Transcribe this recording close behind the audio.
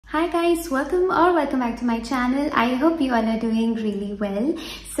Hi guys, welcome back to my channel. I hope you all are doing really well.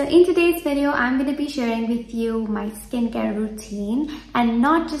 So in today's video, I'm going to be sharing with you my skincare routine, and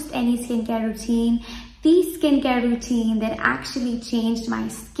not just any skincare routine, the skincare routine that actually changed my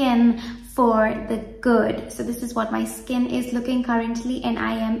skin for the good. So this is what my skin is looking currently, and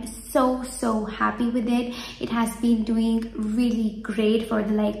I am so happy with it. It has been doing really great for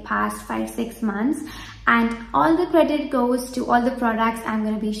the past 5-6 months. And all the credit goes to all the products I'm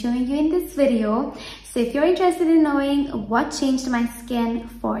going to be showing you in this video. So if you're interested in knowing what changed my skin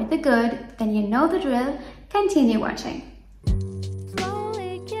for the good, then you know the drill. Continue watching.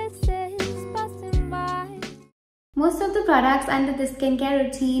 Most of the products under the skincare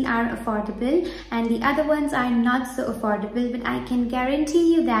routine are affordable, and the other ones are not so affordable, but I can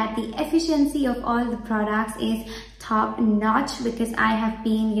guarantee you that the efficiency of all the products is top notch, because I have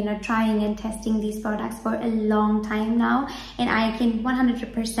been trying and testing these products for a long time now, and I can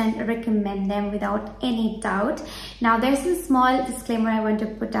 100% recommend them without any doubt. Now there's a small disclaimer I want to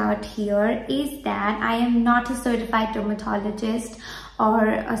put out here, is that I am not a certified dermatologist or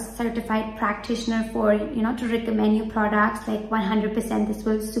a certified practitioner for to recommend you products like 100% this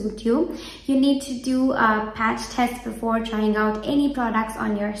will suit you. You need to do a patch test before trying out any products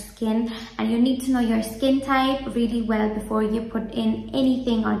on your skin, and you need to know your skin type really well before you put in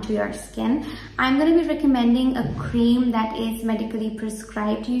anything onto your skin. I'm going to be recommending a cream that is medically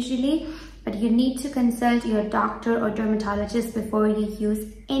prescribed usually, but you need to consult your doctor or dermatologist before you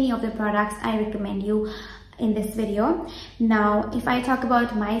use any of the products I recommend you in this video. Now, if I talk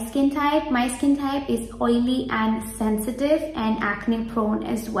about my skin type is oily and sensitive and acne prone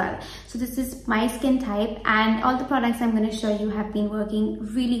as well. So this is my skin type, and all the products I'm going to show you have been working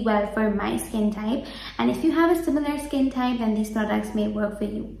really well for my skin type. And if you have a similar skin type, then these products may work for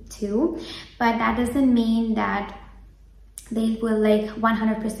you too, but that doesn't mean that they will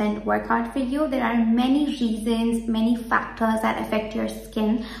 100% work out for you. There are many reasons, many factors that affect your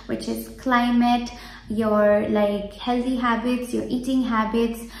skin, which is climate, your healthy habits, your eating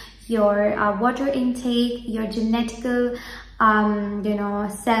habits, your water intake, your genetical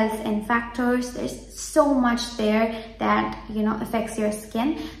cells and factors. There's so much there that affects your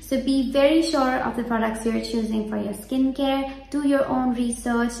skin. So be very sure of the products you're choosing for your skincare. Do your own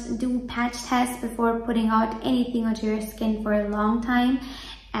research, do patch tests before putting out anything onto your skin for a long time.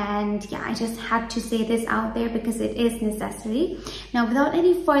 And yeah, I just had to say this out there because it is necessary. Now, without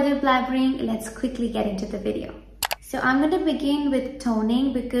any further blabbering, let's quickly get into the video. So I'm going to begin with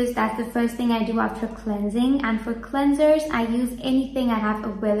toning, because that's the first thing I do after cleansing. And for cleansers, I use anything I have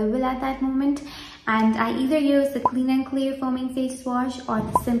available at that moment. And I either use the Clean and Clear foaming face wash or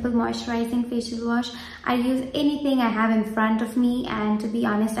the simple moisturizing facial wash. I use anything I have in front of me, and to be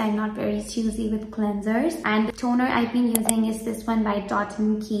honest, I'm not very choosy with cleansers. And the toner I've been using is this one by Dot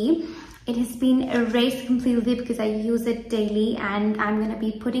 & Key. It has been erased completely because I use it daily, and I'm going to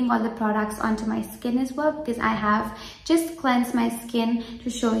be putting all the products onto my skin as well, because I have just cleansed my skin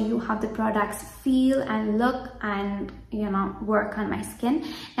to show you how the products feel and look and work on my skin.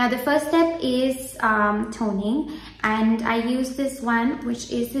 Now the first step is toning, and I use this one,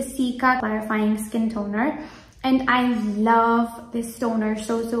 which is the Cica clarifying skin toner. And I love this toner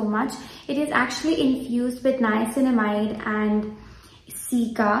so much. It is actually infused with niacinamide and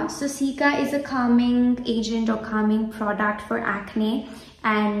Cica. So Cica is a calming agent or calming product for acne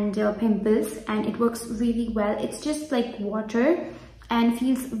and pimples, and it works really well. It's just like water and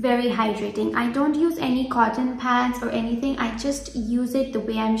feels very hydrating. I don't use any cotton pads or anything. I just use it the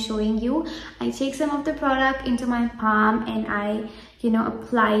way I'm showing you. I take some of the product into my palm and I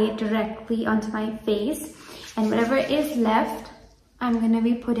apply it directly onto my face, and whatever is left, I'm gonna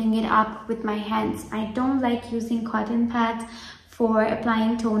be putting it up with my hands. I don't like using cotton pads for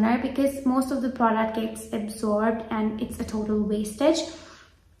applying toner because most of the product gets absorbed and it's a total wastage.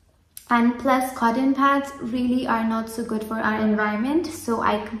 And plus, cotton pads really are not so good for our environment, so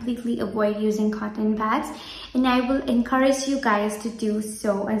I completely avoid using cotton pads, and I will encourage you guys to do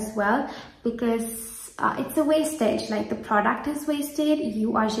so as well, because it's a wastage. The product is wasted,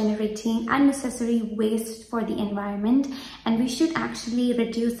 you are generating unnecessary waste for the environment, and we should actually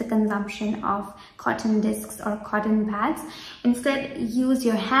reduce the consumption of cotton discs or cotton pads. Instead, use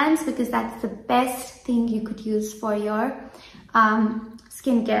your hands, because that's the best thing you could use for your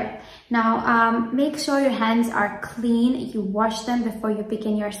skincare. Now, make sure your hands are clean. You wash them before you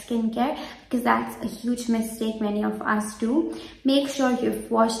begin your skincare, because that's a huge mistake many of us do. Make sure you've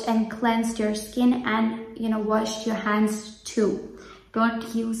washed and cleansed your skin, and washed your hands too.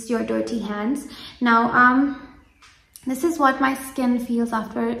 Don't use your dirty hands. Now, this is what my skin feels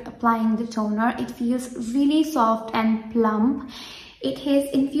after applying the toner. It feels really soft and plump. It is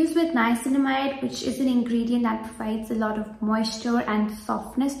infused with niacinamide, which is an ingredient that provides a lot of moisture and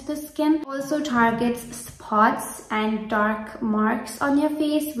softness to the skin. Also targets spots and dark marks on your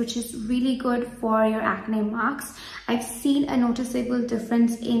face, which is really good for your acne marks. I've seen a noticeable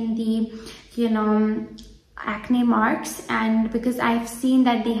difference in the, acne marks, and because I've seen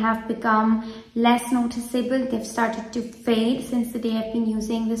that they have become less noticeable, they've started to fade since the day I've been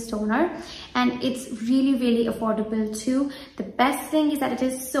using this toner, and it's really affordable too. The best thing is that it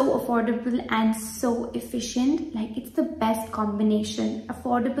is so affordable and so efficient. Like, it's the best combination,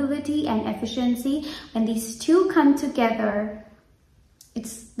 affordability and efficiency. When these two come together,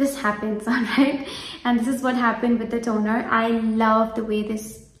 this happens, all right? And this is what happened with the toner. I love the way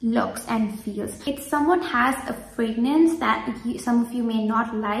this looks and feels. It somewhat has a fragrance that some of you may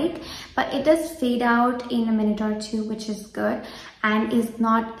not like, but it does fade out in a minute or two, which is good and is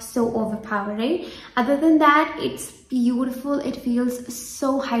not so overpowering. Other than that, it's beautiful. It feels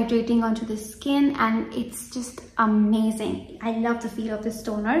so hydrating onto the skin, and it's just amazing. I love the feel of this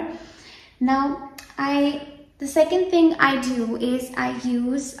toner. Now, the second thing I do is I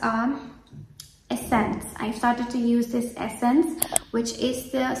use essence. I started to use this essence, which is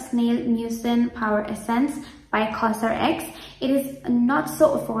the Snail Mucin Power Essence by COSRX. It is not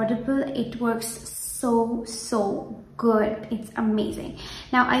so affordable. It works so good. It's amazing.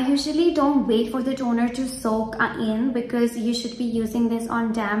 Now, I usually don't wait for the toner to soak in, because you should be using this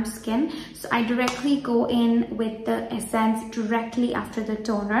on damp skin. So I directly go in with the essence directly after the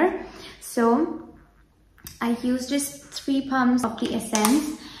toner. So I use just 3 pumps of the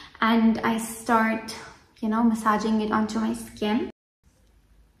essence, and I start, massaging it onto my skin.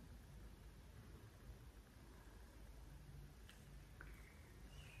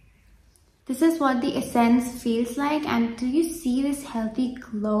 This is what the essence feels like, and do you see this healthy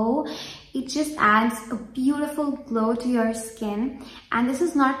glow? It just adds a beautiful glow to your skin, and this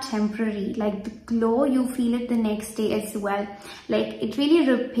is not temporary. Like, the glow, you feel it the next day as well. Like, it really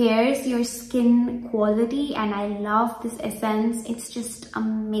repairs your skin quality, and I love this essence. It's just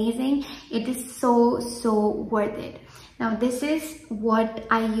amazing. It is so worth it. Now, this is what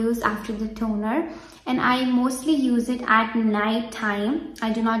I use after the toner, and I mostly use it at night time.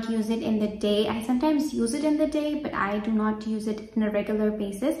 I do not use it in the day. I sometimes use it in the day, but I do not use it on a regular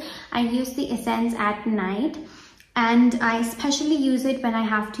basis. I use the essence at night, and I especially use it when I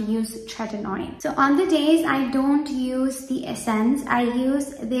have to use Tretinoin. So on the days I don't use the essence, I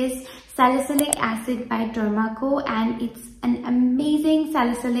use this Salicylic acid by Derma, and it's an amazing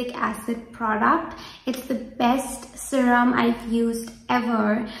salicylic acid product. It's the best serum I've used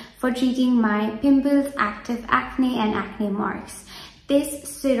ever for treating my pimples, active acne, and acne marks. This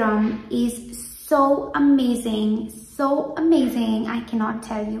serum is so amazing, I cannot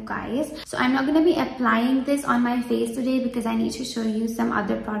tell you guys. So I'm not going to be applying this on my face today because I need to show you some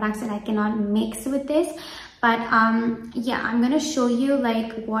other products that I cannot mix with this. But yeah, I'm going to show you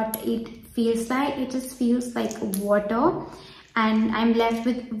like what it feels like. It just feels like water, and I'm left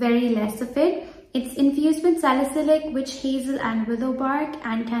with very less of it. It's infused with salicylic, witch hazel, and willow bark,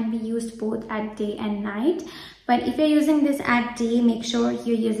 and can be used both at day and night. But if you're using this at day, make sure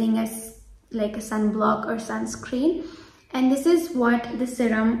you're using a sunblock or sunscreen. And this is what the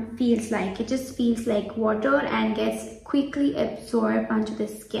serum feels like. It just feels like water and gets quickly absorbed onto the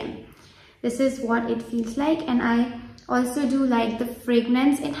skin. This is what it feels like, and I also do like the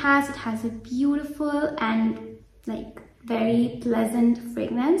fragrance it has. It has a beautiful and like very pleasant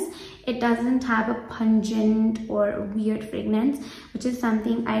fragrance. It doesn't have a pungent or weird fragrance, which is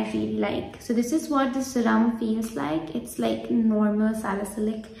something I really like. So this is what the serum feels like. It's like normal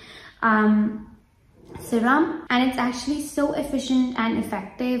salicylic serum, and it's actually so efficient and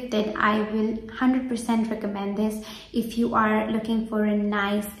effective that I will 100% recommend this if you are looking for a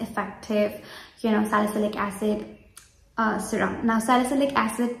nice, effective, salicylic acid serum. Now, salicylic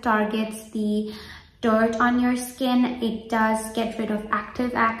acid targets the dirt on your skin. It does get rid of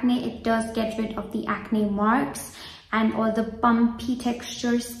active acne. It does get rid of the acne marks and all the bumpy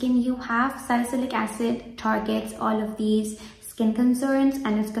texture skin you have. Salicylic acid targets all of these skin concerns,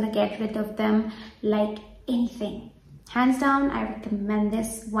 and it's gonna get rid of them like anything. Hands down, I recommend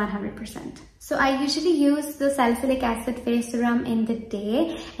this 100%. So I usually use the salicylic acid face serum in the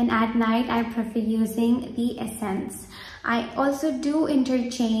day, and at night I prefer using the essence. I also do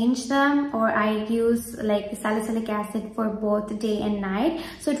interchange them, or I use like the salicylic acid for both day and night.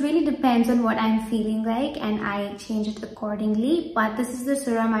 So it really depends on what I'm feeling like, and I change it accordingly. But this is the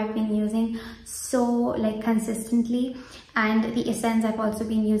serum I've been using so consistently, and the essence I've also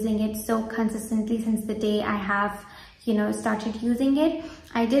been using it so consistently since the day I have started using it.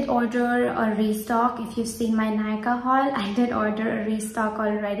 I did order a restock. If you've seen my Nykaa haul, I did order a restock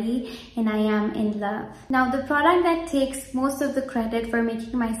already and I am in love. Now the product that takes most of the credit for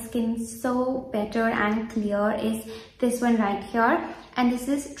making my skin so better and clear is this one right here. And this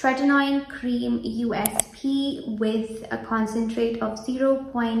is Tretinoin Cream USP with a concentrate of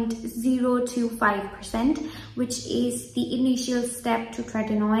 0.025%, which is the initial step to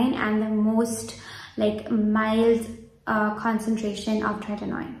tretinoin and the most mild concentration of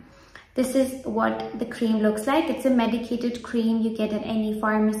tretinoin. This is what the cream looks like. It's a medicated cream you get at any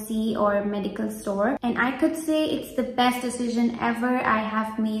pharmacy or medical store. And I could say it's the best decision ever I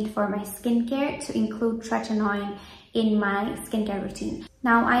have made for my skincare to include tretinoin in my skincare routine.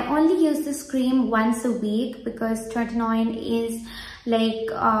 Now I only use this cream once a week because tretinoin is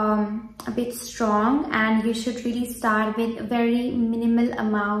a bit strong, and you should really start with a very minimal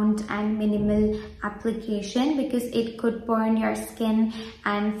amount and minimal application because it could burn your skin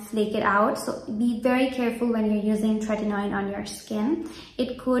and flake it out. So be very careful when you're using tretinoin on your skin.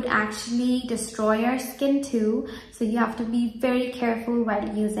 It could actually destroy your skin too, so you have to be very careful while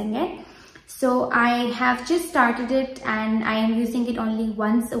using it. So I have just started it and I am using it only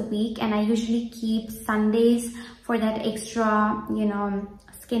once a week, and I usually keep Sundays for that extra,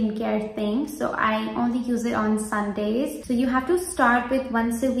 skincare thing. So I only use it on Sundays. So you have to start with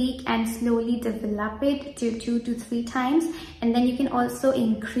once a week and slowly develop it to 2 to 3 times. And then you can also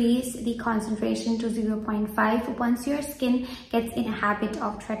increase the concentration to 0.5 once your skin gets in a habit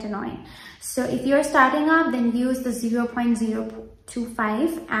of tretinoin. So if you're starting up, then use the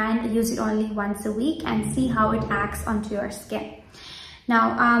 0.025 and use it only once a week and see how it acts onto your skin.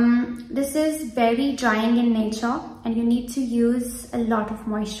 Now, this is very drying in nature and you need to use a lot of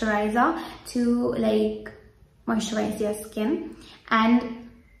moisturizer to moisturize your skin. And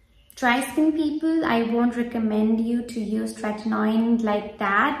dry skin people, I won't recommend you to use tretinoin like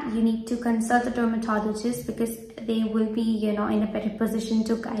that. You need to consult a dermatologist because they will be, in a better position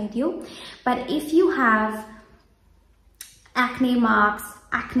to guide you. But if you have acne marks,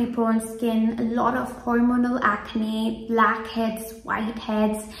 acne prone skin, a lot of hormonal acne, blackheads,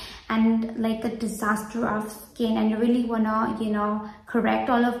 whiteheads, and a disaster of skin, and you really wanna, correct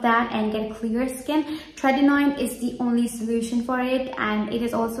all of that and get clear skin, tretinoin is the only solution for it, and it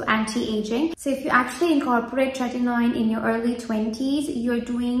is also anti-aging. So if you actually incorporate tretinoin in your early 20s, you're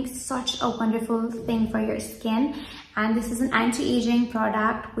doing such a wonderful thing for your skin. And this is an anti-aging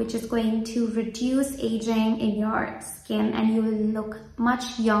product which is going to reduce aging in your skin, and you will look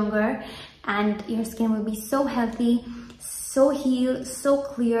much younger and your skin will be so healthy, so healed, so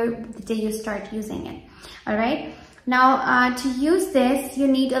clear the day you start using it. All right. Now, to use this, you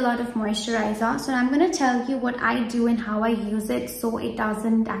need a lot of moisturizer. So I'm going to tell you what I do and how I use it so it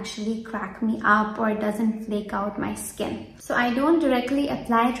doesn't actually crack me up or it doesn't flake out my skin. So I don't directly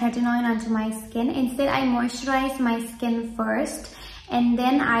apply tretinoin onto my skin. Instead, I moisturize my skin first, and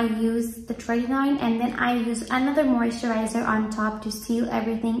then I use the tretinoin, and then I use another moisturizer on top to seal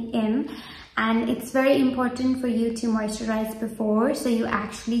everything in. And it's very important for you to moisturize before, so you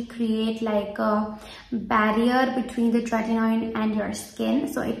actually create a barrier between the tretinoin and your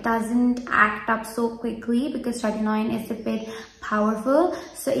skin, so it doesn't act up so quickly because tretinoin is a bit powerful.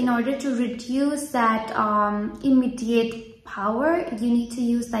 So in order to reduce that immediate power, you need to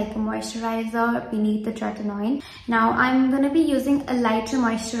use a moisturizer beneath the tretinoin. Now I'm going to be using a lighter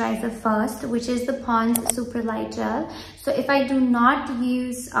moisturizer first, which is the Pond's Super Light Gel. So if I do not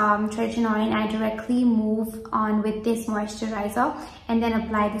use tretinoin, I directly move on with this moisturizer and then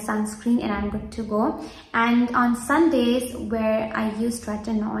apply the sunscreen and I'm good to go. And on Sundays where I use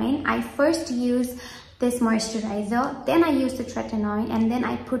tretinoin, I first use this moisturizer, then I use the tretinoin, and then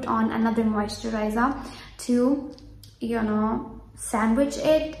I put on another moisturizer to sandwich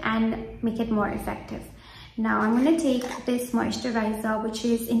it and make it more effective. Now I'm going to take this moisturizer, which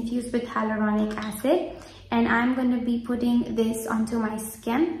is infused with hyaluronic acid, and I'm going to be putting this onto my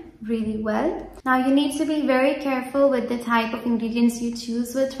skin really well. Now you need to be very careful with the type of ingredients you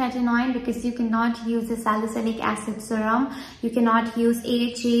choose with tretinoin because you cannot use a salicylic acid serum, you cannot use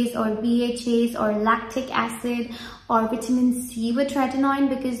AHAs or BHAs or lactic acid or vitamin C with tretinoin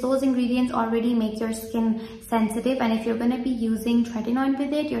because those ingredients already make your skin sensitive, and if you're going to be using tretinoin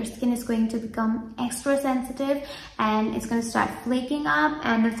with it, your skin is going to become extra sensitive and it's going to start flaking up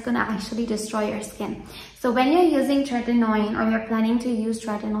and it's going to actually destroy your skin. So when you're using tretinoin or you're planning to use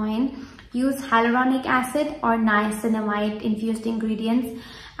tretinoin, use hyaluronic acid or niacinamide infused ingredients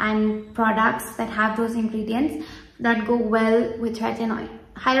and products that have those ingredients that go well with tretinoin.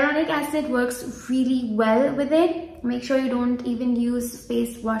 Hyaluronic acid works really well with it. Make sure you don't even use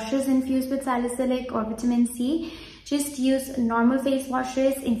face washes infused with salicylic or vitamin C. Just use normal face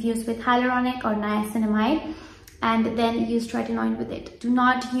washes infused with hyaluronic or niacinamide, and then use tretinoin with it. Do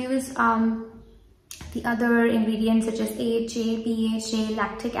not use the other ingredients such as AHA, BHA,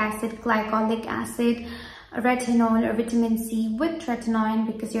 lactic acid, glycolic acid, retinol or vitamin C with tretinoin,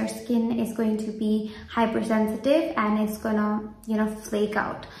 because your skin is going to be hypersensitive and it's gonna, you know, flake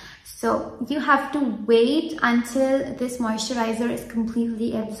out. So you have to wait until this moisturizer is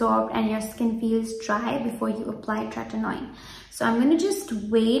completely absorbed and your skin feels dry before you apply tretinoin. So I'm gonna just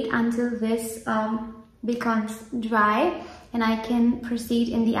wait until this becomes dry and I can proceed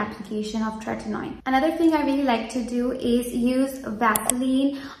in the application of tretinoin. Another thing I really like to do is use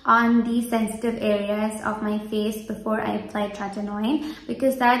Vaseline on the sensitive areas of my face before I apply tretinoin,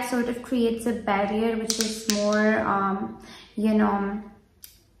 because that sort of creates a barrier which is more, you know,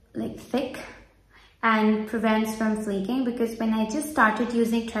 like thick and prevents from flaking. Because when I just started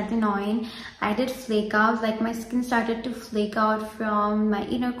using tretinoin, I did flake out, like my skin started to flake out from my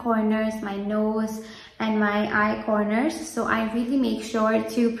inner corners, my nose and my eye corners. So I really make sure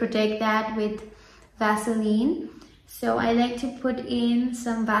to protect that with Vaseline. So I like to put in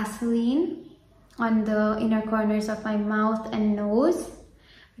some Vaseline on the inner corners of my mouth and nose,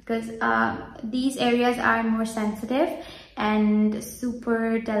 because these areas are more sensitive and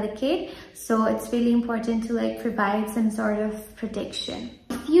super delicate, so it's really important to like provide some sort of protection.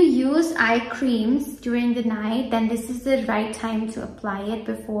 If you use eye creams during the night, then this is the right time to apply it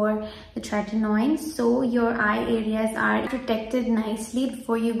before the tretinoin, so your eye areas are protected nicely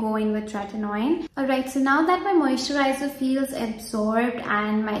before you go in with tretinoin. Alright, so now that my moisturizer feels absorbed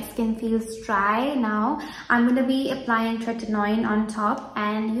and my skin feels dry, now I'm going to be applying tretinoin on top,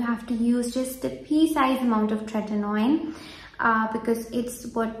 and you have to use just a pea-sized amount of tretinoin because it's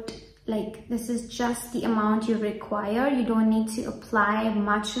what, like, this is just the amount you require. You don't need to apply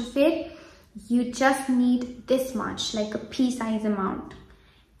much of it. You just need this much, like a pea-sized amount.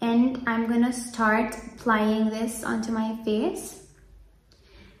 And I'm gonna start applying this onto my face.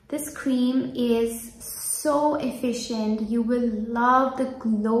 This cream is so efficient. You will love the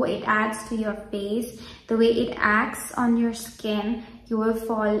glow it adds to your face. The way it acts on your skin, you will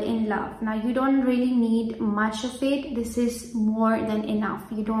fall in love. Now, you don't really need much of it. This is more than enough.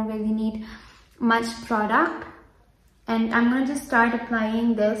 You don't really need much product. And I'm going to just start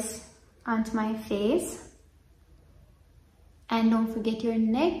applying this onto my face. And don't forget your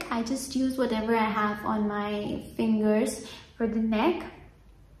neck. I just use whatever I have on my fingers for the neck.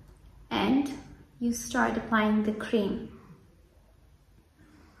 And you start applying the cream.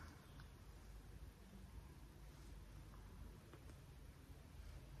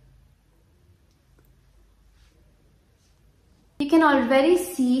 You can already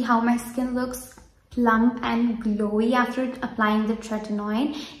see how my skin looks plump and glowy after applying the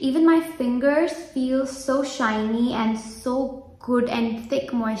tretinoin. Even my fingers feel so shiny and so good and thick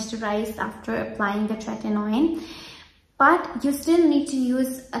moisturized after applying the tretinoin. But you still need to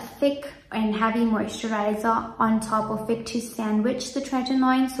use a thick and heavy moisturizer on top of it to sandwich the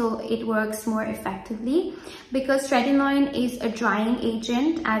tretinoin so it works more effectively, because tretinoin is a drying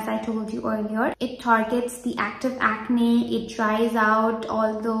agent, as I told you earlier. It targets the active acne, it dries out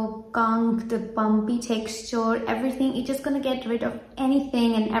all the gunk, the bumpy texture, everything. It's just going to get rid of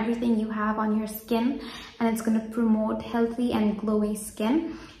anything and everything you have on your skin, and it's going to promote healthy and glowy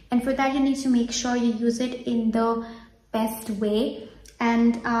skin. And for that, you need to make sure you use it in the best way,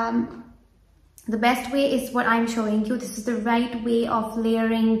 and the best way is what I'm showing you. This is the right way of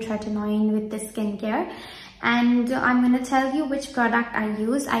layering tretinoin with the skincare, and I'm going to tell you which product I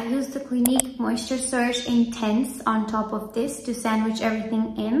use. I use the Clinique Moisture Surge Intense on top of this to sandwich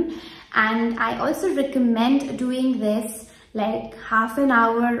everything in, and I also recommend doing this like half an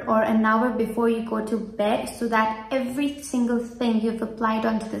hour or an hour before you go to bed, so that every single thing you've applied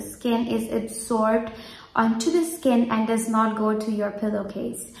onto the skin is absorbed onto the skin and does not go to your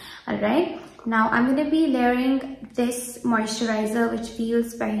pillowcase. All right, now I'm going to be layering this moisturizer, which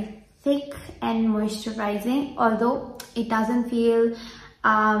feels very thick and moisturizing, although it doesn't feel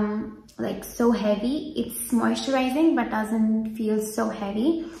like so heavy. It's moisturizing but doesn't feel so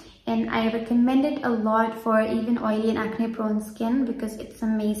heavy, and I recommend it a lot for even oily and acne prone skin because it's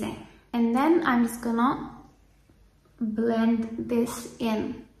amazing. And then I'm just gonna blend this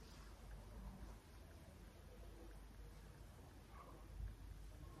in.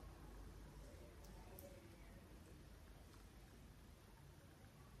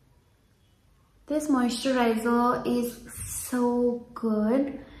 This moisturizer is so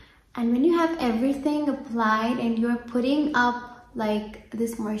good, and when you have everything applied and you're putting up like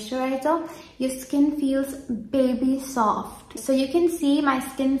this moisturizer, your skin feels baby soft. So you can see my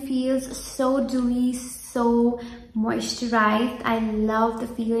skin feels so dewy, so moisturized. I love the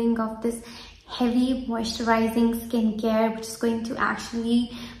feeling of this heavy moisturizing skincare, which is going to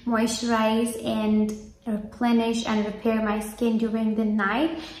actually moisturize and replenish and repair my skin during the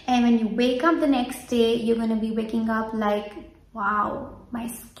night. And when you wake up the next day, you're going to be waking up like, wow, my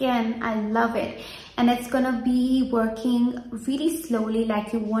skin, I love it. And it's gonna be working really slowly,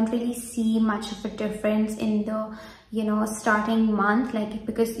 like you won't really see much of a difference in the, you know, starting month, like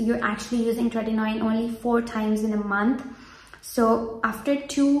because you're actually using Tretinoin only 4 times in a month. So after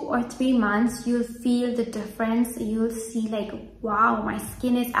 2 or 3 months, you'll feel the difference. You'll see like, wow, my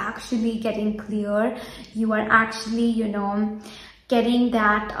skin is actually getting clear. You are actually, you know, getting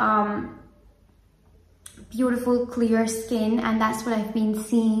that beautiful clear skin, and that's what I've been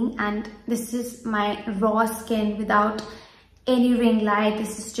seeing. And this is my raw skin without any ring light.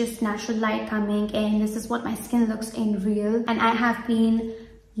 This is just natural light coming in. This is what my skin looks in real, and I have been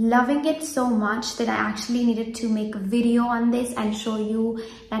loving it so much that I actually needed to make a video on this and show you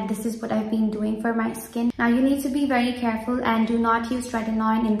that this is what I've been doing for my skin. Now you need to be very careful and do not use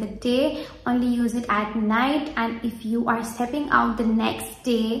Tretinoin in the day, only use it at night. And if you are stepping out the next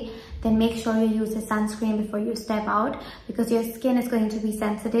day, then make sure you use a sunscreen before you step out, because your skin is going to be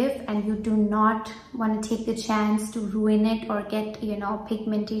sensitive and you do not want to take the chance to ruin it or get, you know,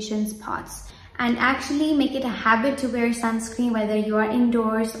 pigmentation spots. And actually make it a habit to wear sunscreen, whether you are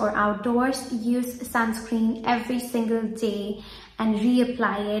indoors or outdoors. Use sunscreen every single day and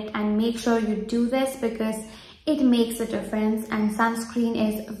reapply it, and make sure you do this because it makes a difference, and sunscreen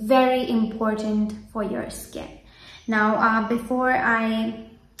is very important for your skin. Now before I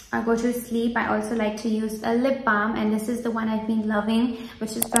go to sleep, I also like to use a lip balm, and this is the one I've been loving,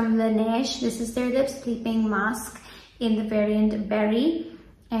 which is from LANEIGE. This is their lip sleeping mask in the variant Berry,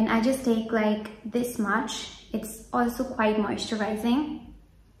 and I just take like this much. It's also quite moisturizing,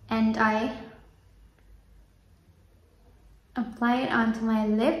 and I apply it onto my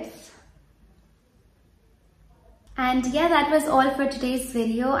lips. And yeah, that was all for today's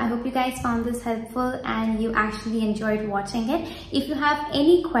video. I hope you guys found this helpful and you actually enjoyed watching it. If you have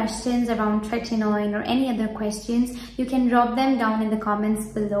any questions around Tretinoin or any other questions, you can drop them down in the comments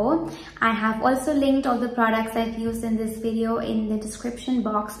below. I have also linked all the products I've used in this video in the description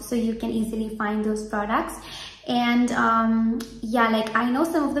box, so you can easily find those products. And yeah, like I know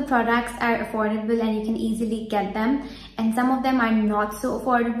some of the products are affordable and you can easily get them, and some of them are not so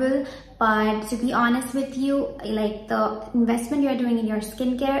affordable. But to be honest with you, like the investment you're doing in your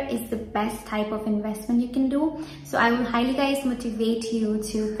skincare is the best type of investment you can do. So I will highly guys motivate you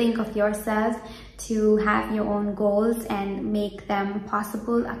to think of yourself, to have your own goals and make them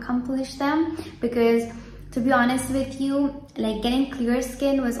possible, accomplish them. Because to be honest with you, like getting clear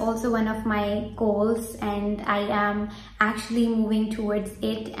skin was also one of my goals, and I am actually moving towards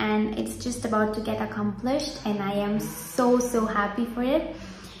it, and it's just about to get accomplished, and I am so happy for it.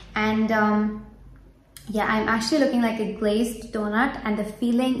 And yeah, I'm actually looking like a glazed donut, and the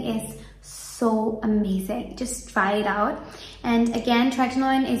feeling is so amazing. Just try it out. And again,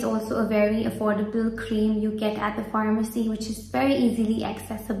 Tretinoin is also a very affordable cream you get at the pharmacy, which is very easily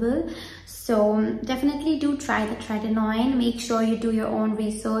accessible. So definitely do try the Tretinoin. Make sure you do your own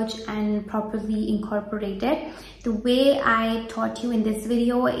research and properly incorporate it. The way I taught you in this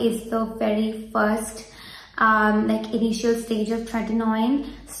video is the very first like initial stage of Tretinoin.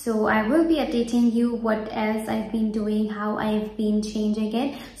 So I will be updating you what else I've been doing, how I've been changing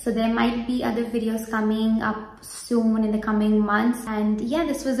it. So there might be other videos coming up soon in the coming months. And yeah,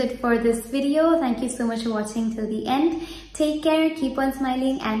 this was it for this video. Thank you so much for watching till the end. Take care, keep on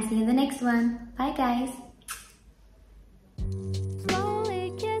smiling, and see you in the next one. Bye guys.